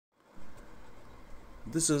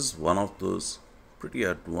This is one of those pretty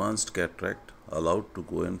advanced cataract allowed to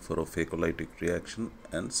go in for a phacolytic reaction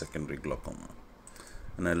and secondary glaucoma.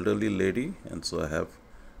 An elderly lady, and so I have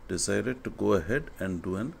decided to go ahead and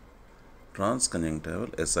do an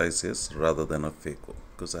transconjunctival SICS rather than a phaco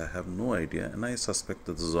because I have no idea and I suspect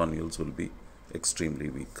that the zonules will be extremely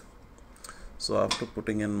weak. So after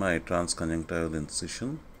putting in my transconjunctival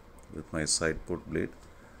incision with my side port blade,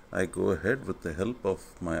 I go ahead with the help of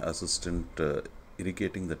my assistant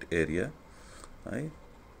irrigating that area. I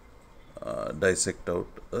dissect out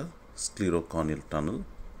a sclerocorneal tunnel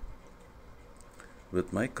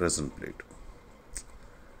with my crescent blade.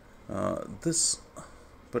 This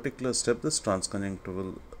particular step, this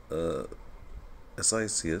transconjunctival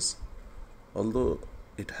SICS, although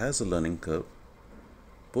it has a learning curve,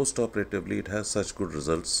 post-operatively it has such good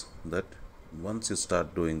results that once you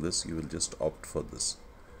start doing this, you will just opt for this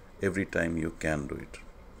every time you can do it.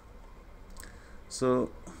 So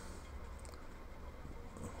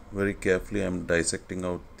very carefully I am dissecting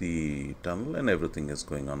out the tunnel and everything is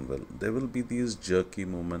going on well. There will be these jerky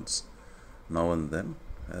movements now and then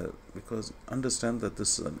because understand that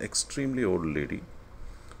this is an extremely old lady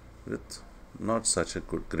with not such a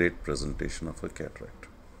great presentation of a cataract.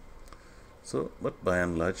 So, but by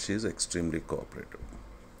and large she is extremely cooperative.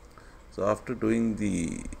 So after doing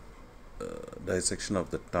the dissection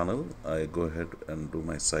of the tunnel, I go ahead and do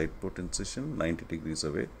my side port incision 90 degrees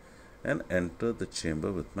away and enter the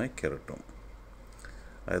chamber with my keratome.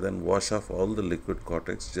 I then wash off all the liquid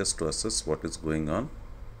cortex just to assess what is going on.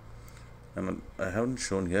 And I haven't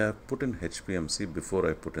shown here, I have put in HPMC before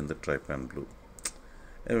I put in the trypan blue.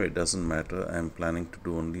 Anyway, it doesn't matter. I am planning to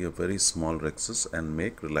do only a very small rhexis and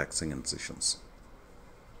make relaxing incisions.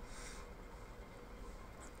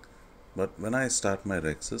 But when I start my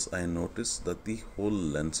rhexis, I notice that the whole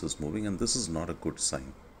lens is moving, and this is not a good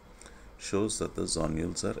sign. Shows that the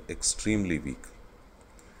zonules are extremely weak.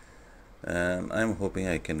 And I am hoping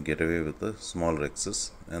I can get away with a small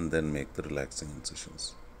rhexis and then make the relaxing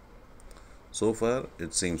incisions. So far,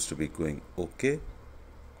 it seems to be going okay.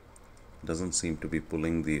 Doesn't seem to be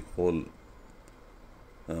pulling the whole,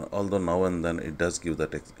 although now and then it does give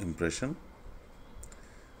that impression.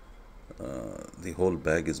 The whole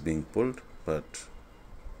bag is being pulled, but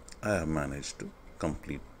I have managed to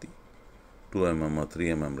complete the 2 mm or 3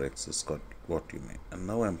 mm rhexis, what you may. And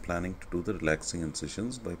now I am planning to do the relaxing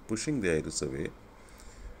incisions by pushing the iris away,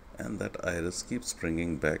 and that iris keeps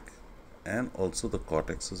springing back, and also the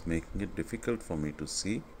cortex is making it difficult for me to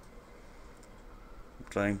see.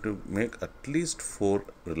 Trying to make at least 4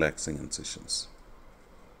 relaxing incisions,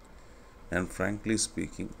 and frankly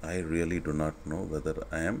speaking, I really do not know whether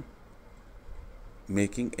I am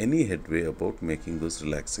making any headway about making those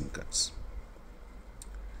relaxing cuts.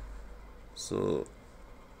 So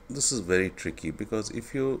this is very tricky because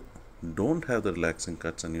if you don't have the relaxing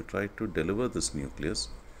cuts and you try to deliver this nucleus,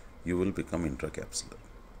 you will become intracapsular.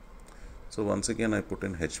 So once again I put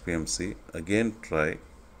in HPMC, again try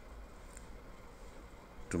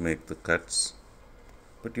to make the cuts,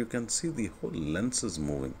 but you can see the whole lens is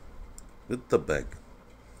moving with the bag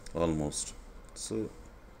almost. So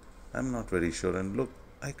I'm not very sure, and look,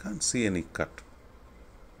 I can't see any cut.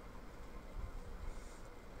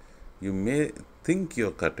 You may think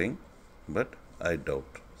you're cutting, but I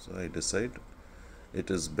doubt. So I decide it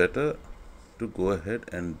is better to go ahead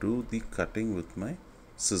and do the cutting with my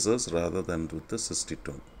scissors rather than with the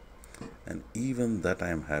cystitone. And even that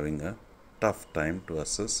I am having a tough time to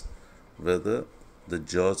assess whether the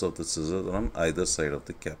jaws of the scissors are on either side of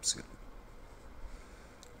the capsule.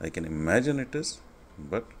 I can imagine it is,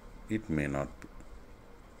 but it may not be.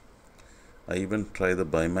 I even try the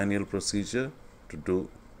bimanual procedure to do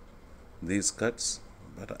these cuts,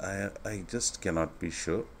 but I just cannot be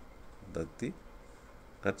sure that the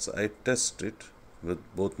cuts, I test it with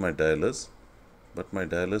both my dialers, but my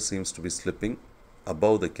dialer seems to be slipping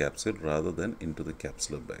above the capsule rather than into the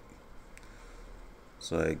capsular bag.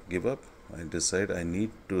 So I give up. I decide I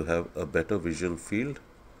need to have a better visual field.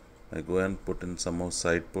 I go and put in some more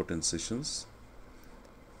side port incisions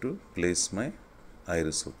to place my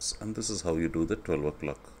iris hooks, and this is how you do the 12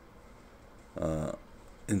 o'clock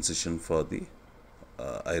incision for the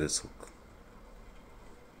iris hook.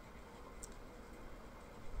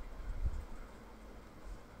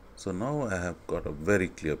 So now I have got a very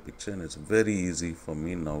clear picture, and it's very easy for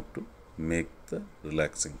me now to make the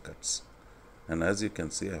relaxing cuts. And as you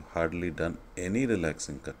can see, I have hardly done any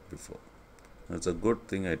relaxing cut before. It's a good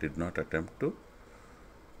thing I did not attempt to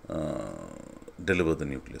deliver the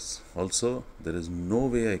nucleus. Also, there is no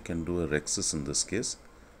way I can do a rhexis in this case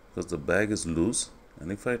because the bag is loose,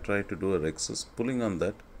 and if I try to do a rhexis pulling on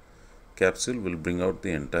that, capsule will bring out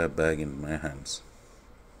the entire bag in my hands.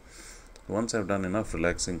 Once I've done enough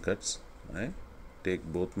relaxing cuts, I take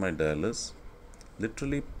both my dialers,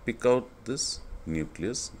 literally pick out this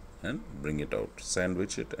nucleus and bring it out,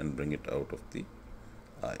 sandwich it and bring it out of the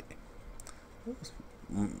eye.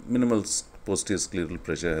 Minimal posterior scleral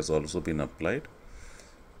pressure has also been applied.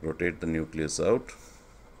 Rotate the nucleus out,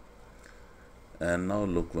 and now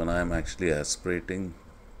look, when I am actually aspirating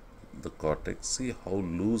the cortex, see how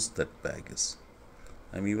loose that bag is.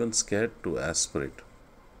 I'm even scared to aspirate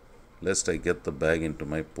lest I get the bag into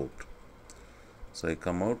my port. So I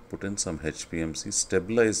come out, put in some HPMC,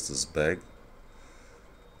 stabilize this bag.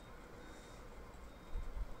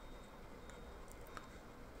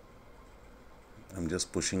 I'm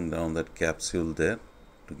just pushing down that capsule there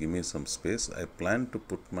to give me some space. I plan to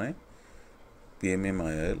put my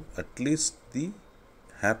PMMIL, at least the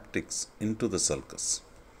haptics, into the sulcus.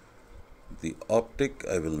 The optic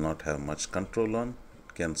I will not have much control on.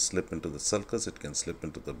 It can slip into the sulcus, it can slip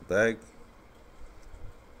into the bag,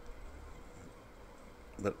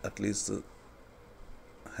 but at least the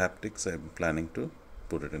haptics I am planning to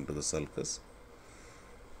put it into the sulcus,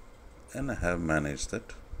 and I have managed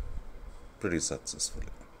that pretty successfully.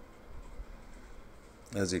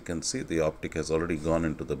 As you can see, the optic has already gone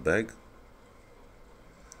into the bag.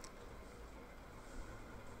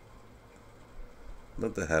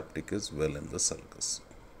 But the haptic is well in the sulcus.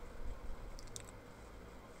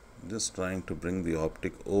 Just trying to bring the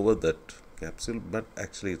optic over that capsule, but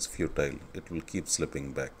actually it's futile. It will keep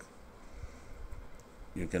slipping back.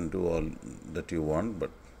 You can do all that you want,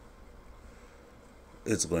 but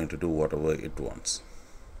it's going to do whatever it wants.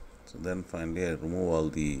 So then finally I remove all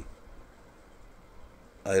the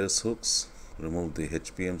iris hooks, remove the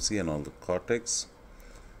HPMC and all the cortex.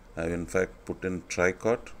 I have in fact put in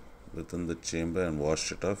tricot within the chamber and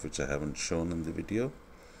washed it off, which I haven't shown in the video.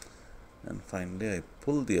 And finally I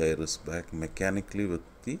pull the iris back mechanically with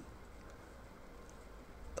the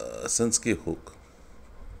Senski hook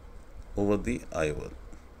over the IOL.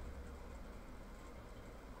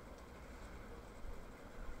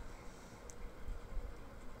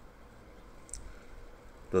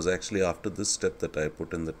 It was actually after this step that I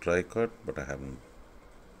put in the tricot, but I haven't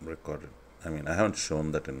recorded. I haven't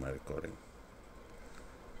shown that in my recording.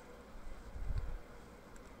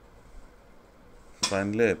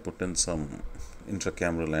 Finally, I put in some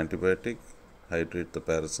intracameral antibiotic, hydrate the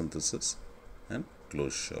paracentesis, and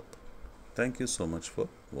close shop. Thank you so much for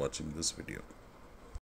watching this video.